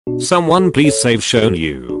Someone please save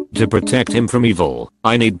Shonyu to protect him from evil.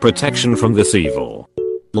 I need protection from this evil.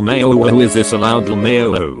 Lmao, is this allowed?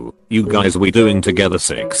 Lmao, you guys we doing together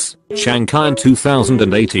 6. Shanghai in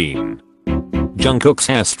 2018. Jungkook's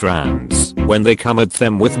hair strands when they come at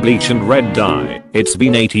them with bleach and red dye. It's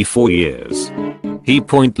been 84 years. He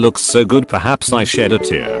point looks so good, perhaps I shed a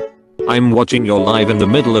tear. I'm watching your live in the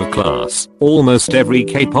middle of class. Almost every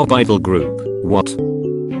K-pop idol group. What?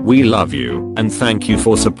 We love you and thank you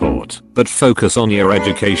for support, but focus on your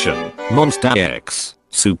education. Monster X.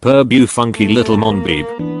 Superb, you funky little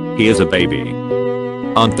Monbeeb. He is a baby.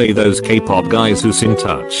 Aren't they those K-pop guys who sing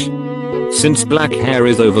Touch? Since black hair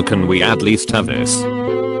is over, can we at least have this?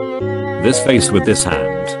 This face with this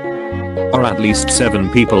hand. Or at least 7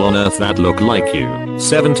 people on earth that look like you.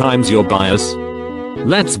 7 times your bias?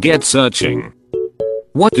 Let's get searching.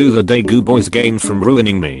 What do the Daegu boys gain from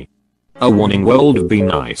ruining me? A warning, world be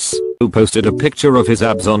nice. Who posted a picture of his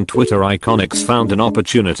abs on Twitter? Iconics found an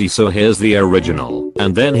opportunity, so here's the original.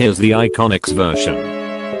 And then here's the Iconics version.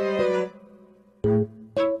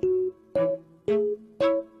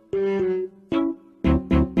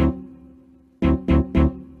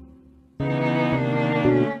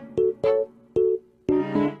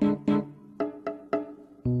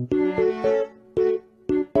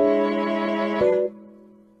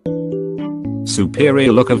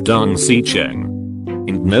 Superior look of Dong Si Cheng.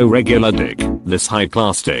 And no regular dick, this high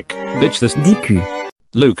plastic, bitch this DQ.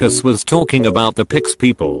 Lucas was talking about the pics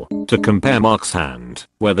people, to compare Mark's hand,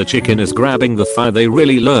 where the chicken is grabbing the thigh. They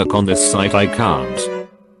really lurk on this site, I can't.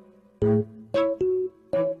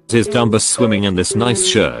 His Dumbus swimming in this nice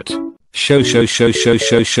shirt. Show me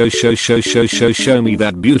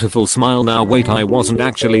that beautiful smile now. Wait, I wasn't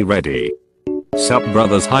actually ready. Sup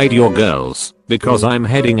brothers, hide your girls, because I'm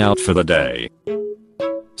heading out for the day.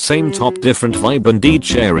 Same top, different vibe. Indeed,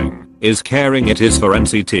 sharing is caring. It is for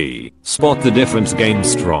NCT. Spot the difference, game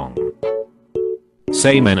strong.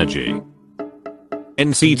 Same energy.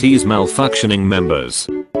 NCT's malfunctioning members.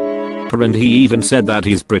 And he even said that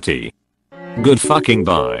he's pretty. Good fucking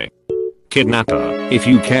bye. Kidnapper, if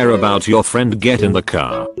you care about your friend, get in the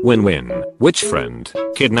car. Win-win. Which friend?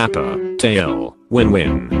 Kidnapper. Tail.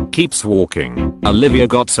 Win-win. Keeps walking. Olivia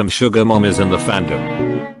got some sugar mommies in the fandom.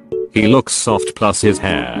 He looks soft, plus his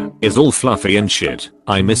hair is all fluffy and shit.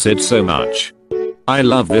 I miss it so much. I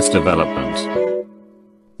love this development.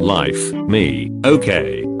 Life, me,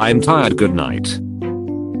 okay, I'm tired, good night.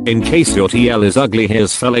 In case your TL is ugly,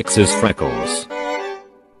 here's Felix's freckles.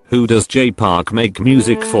 Who does J Park make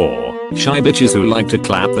music for? Shy bitches who like to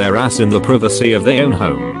clap their ass in the privacy of their own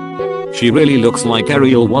home. She really looks like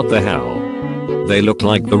Ariel, what the hell? They look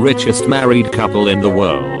like the richest married couple in the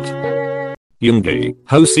world. Yoongi,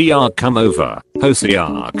 Hosiark, come over.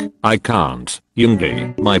 Hosiark, I can't.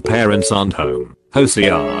 Yoongi, my parents aren't home.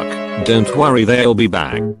 Hosiark, don't worry, they'll be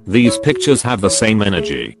back. These pictures have the same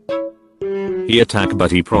energy. He attack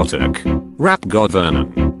but he protect. Rap god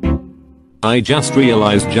Vernon. I just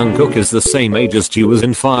realized Jungkook is the same age as Stu was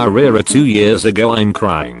in Fire Era 2 years ago. I'm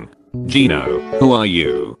crying. Gino, who are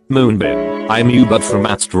you? Moonbin, I'm you but from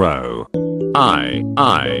Astro.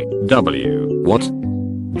 I-W. What?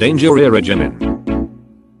 Danger Era Jimin.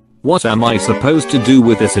 What am I supposed to do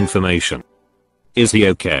with this information? Is he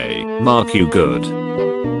okay? Mark, you good?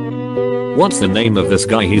 What's the name of this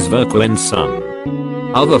guy? He's Verquen's son.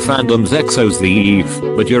 Other fandoms EXO's the Eve,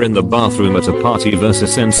 but you're in the bathroom at a party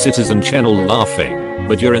versus N Citizen Channel laughing,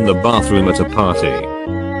 but you're in the bathroom at a party.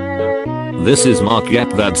 This is Mark, yep,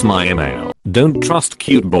 that's my email. Don't trust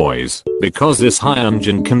cute boys, because this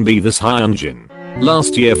Hyunjin can be this Hyunjin.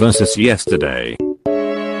 Last year versus yesterday.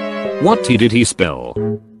 What tea did he spill?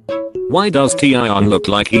 Why does Taeyeon look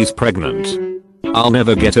like he's pregnant? I'll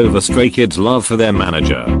never get over Stray Kids' love for their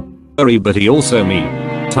manager. Sorry, but he also mean.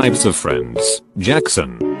 Types of friends.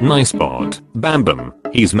 Jackson, nice bod. Bam Bam,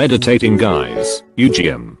 he's meditating guys.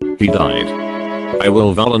 Eugium, he died. I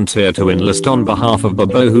will volunteer to enlist on behalf of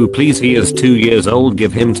Babohu, please. He is 2 years old,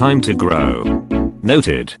 give him time to grow.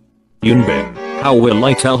 Noted. Yoonbin, how will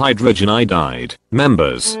I tell hydrogen iodide?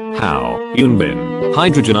 Members, how? Yoonbin,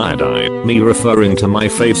 hydrogen iodide, me referring to my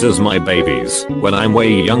face as my babies, when I'm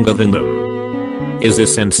way younger than them. Is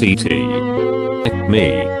this NCT?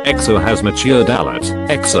 Me, EXO has matured. Alat,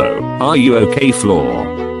 EXO, are you okay? Floor.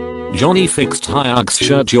 Johnny fixed Hyuk's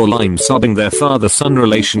shirt. Your lime sobbing. Their father-son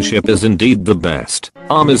relationship is indeed the best.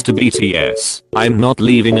 Arms to BTS. I'm not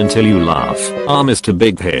leaving until you laugh. Arms to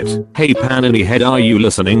Big Hit. Hey Panini Head, are you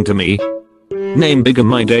listening to me? Name bigger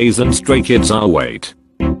my days and Stray Kids are wait.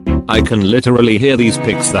 I can literally hear these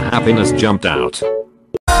pics. The happiness jumped out.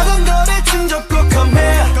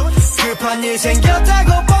 급한 일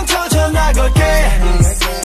생겼다고 뻥쳐줘 나갈게